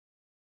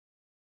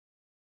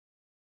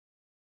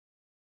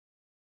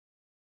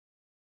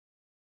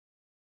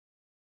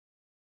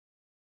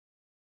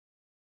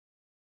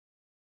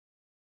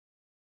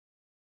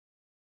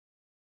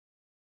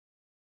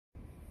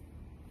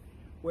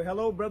Well,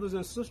 hello, brothers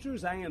and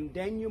sisters. I am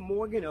Daniel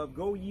Morgan of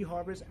Go Ye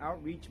Harvest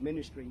Outreach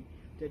Ministry.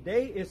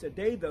 Today is the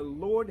day the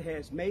Lord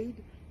has made.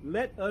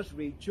 Let us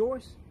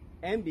rejoice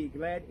and be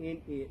glad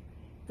in it.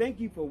 Thank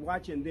you for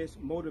watching this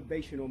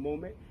motivational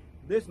moment.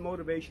 This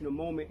motivational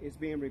moment is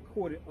being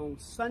recorded on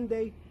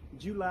Sunday,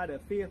 July the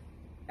 5th,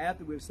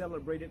 after we've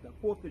celebrated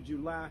the 4th of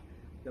July,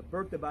 the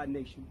birth of our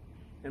nation.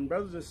 And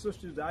brothers and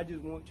sisters, I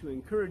just want to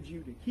encourage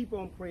you to keep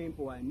on praying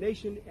for our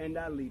nation and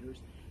our leaders,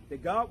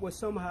 that God will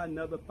somehow or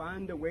another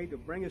find a way to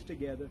bring us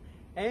together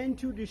and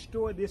to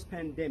destroy this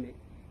pandemic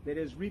that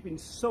is reaping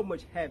so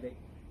much havoc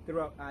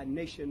throughout our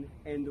nation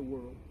and the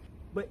world.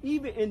 But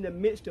even in the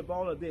midst of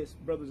all of this,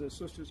 brothers and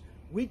sisters,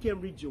 we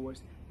can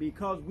rejoice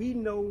because we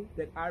know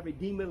that our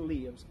Redeemer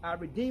lives. Our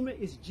Redeemer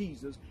is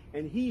Jesus,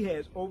 and he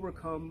has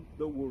overcome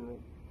the world.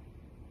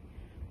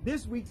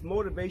 This week's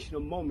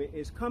motivational moment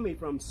is coming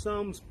from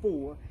Psalms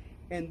 4,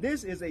 and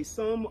this is a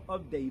Psalm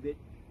of David,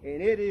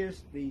 and it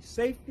is the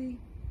safety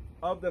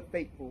of the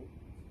faithful.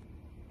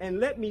 And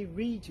let me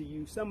read to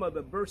you some of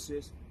the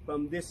verses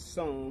from this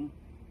psalm,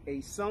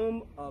 a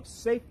psalm of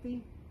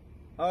safety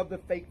of the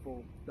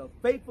faithful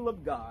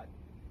of God.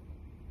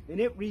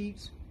 And it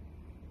reads,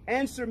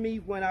 "Answer me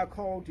when I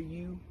call to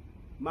you,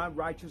 my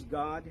righteous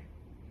God.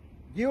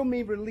 Give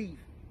me relief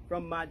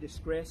from my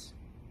distress.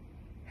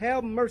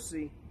 Have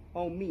mercy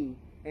on me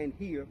and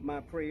hear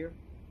my prayer.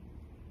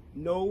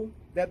 Know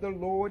that the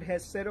Lord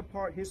has set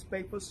apart his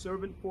faithful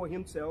servant for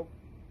himself.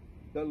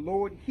 The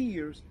Lord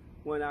hears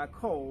when I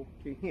call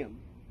to him."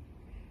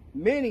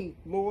 Many,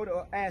 Lord,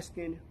 are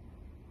asking,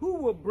 who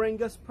will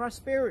bring us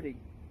prosperity?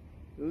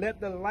 Let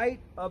the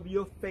light of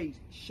your face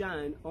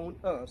shine on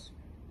us.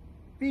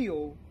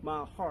 Fill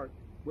my heart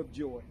with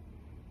joy.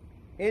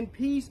 In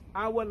peace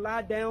I will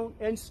lie down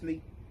and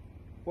sleep.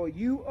 For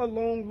you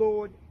alone,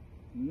 Lord,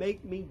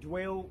 make me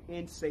dwell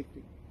in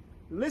safety.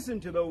 Listen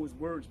to those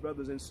words,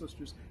 brothers and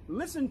sisters.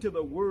 Listen to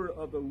the word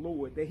of the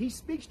Lord, that he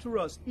speaks to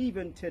us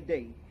even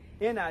today.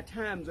 In our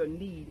times of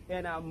need,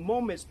 in our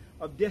moments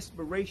of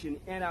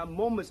desperation, in our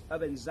moments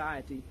of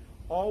anxiety,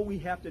 all we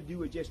have to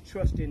do is just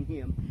trust in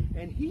him.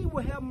 And he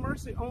will have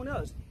mercy on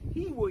us.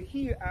 He will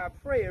hear our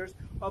prayers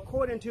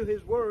according to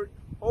his word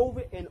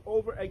over and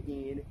over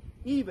again,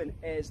 even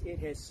as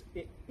it is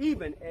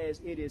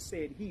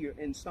said here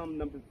in Psalm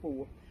number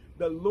 4.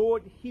 The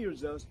Lord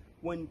hears us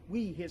when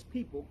we, his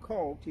people,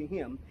 call to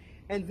him.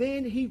 And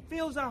then he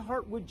fills our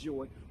heart with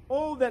joy.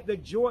 Oh, that the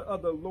joy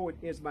of the Lord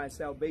is my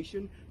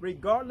salvation,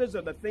 regardless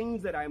of the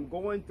things that I'm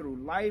going through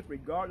life,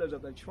 regardless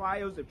of the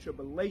trials, the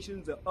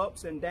tribulations, the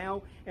ups and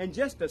downs, and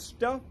just the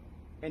stuff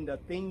and the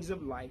things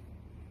of life.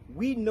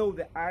 We know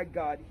that our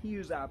God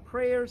hears our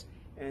prayers,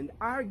 and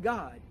our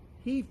God,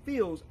 he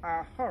fills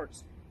our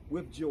hearts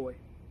with joy.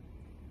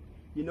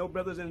 You know,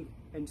 brothers and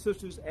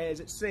sisters, as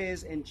it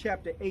says in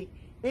chapter 8,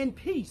 in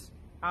peace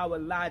I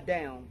will lie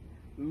down.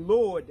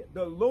 Lord,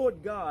 the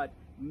Lord God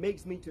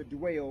makes me to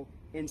dwell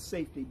in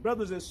safety.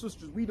 Brothers and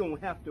sisters, we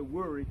don't have to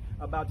worry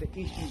about the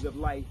issues of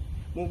life.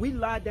 When we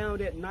lie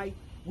down at night,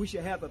 we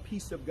should have the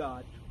peace of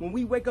God. When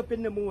we wake up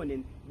in the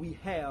morning, we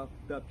have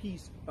the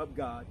peace of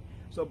God.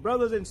 So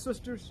brothers and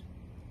sisters,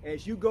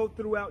 as you go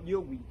throughout your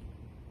week,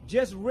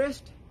 just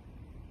rest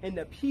in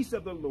the peace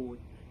of the Lord.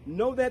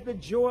 Know that the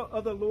joy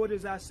of the Lord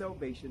is our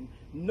salvation.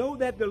 Know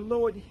that the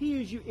Lord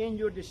hears you in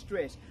your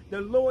distress.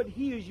 The Lord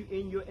hears you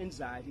in your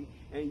anxiety.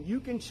 And you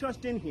can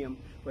trust in him,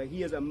 for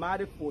he is a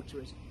mighty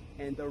fortress,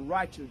 and the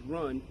righteous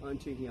run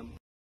unto him.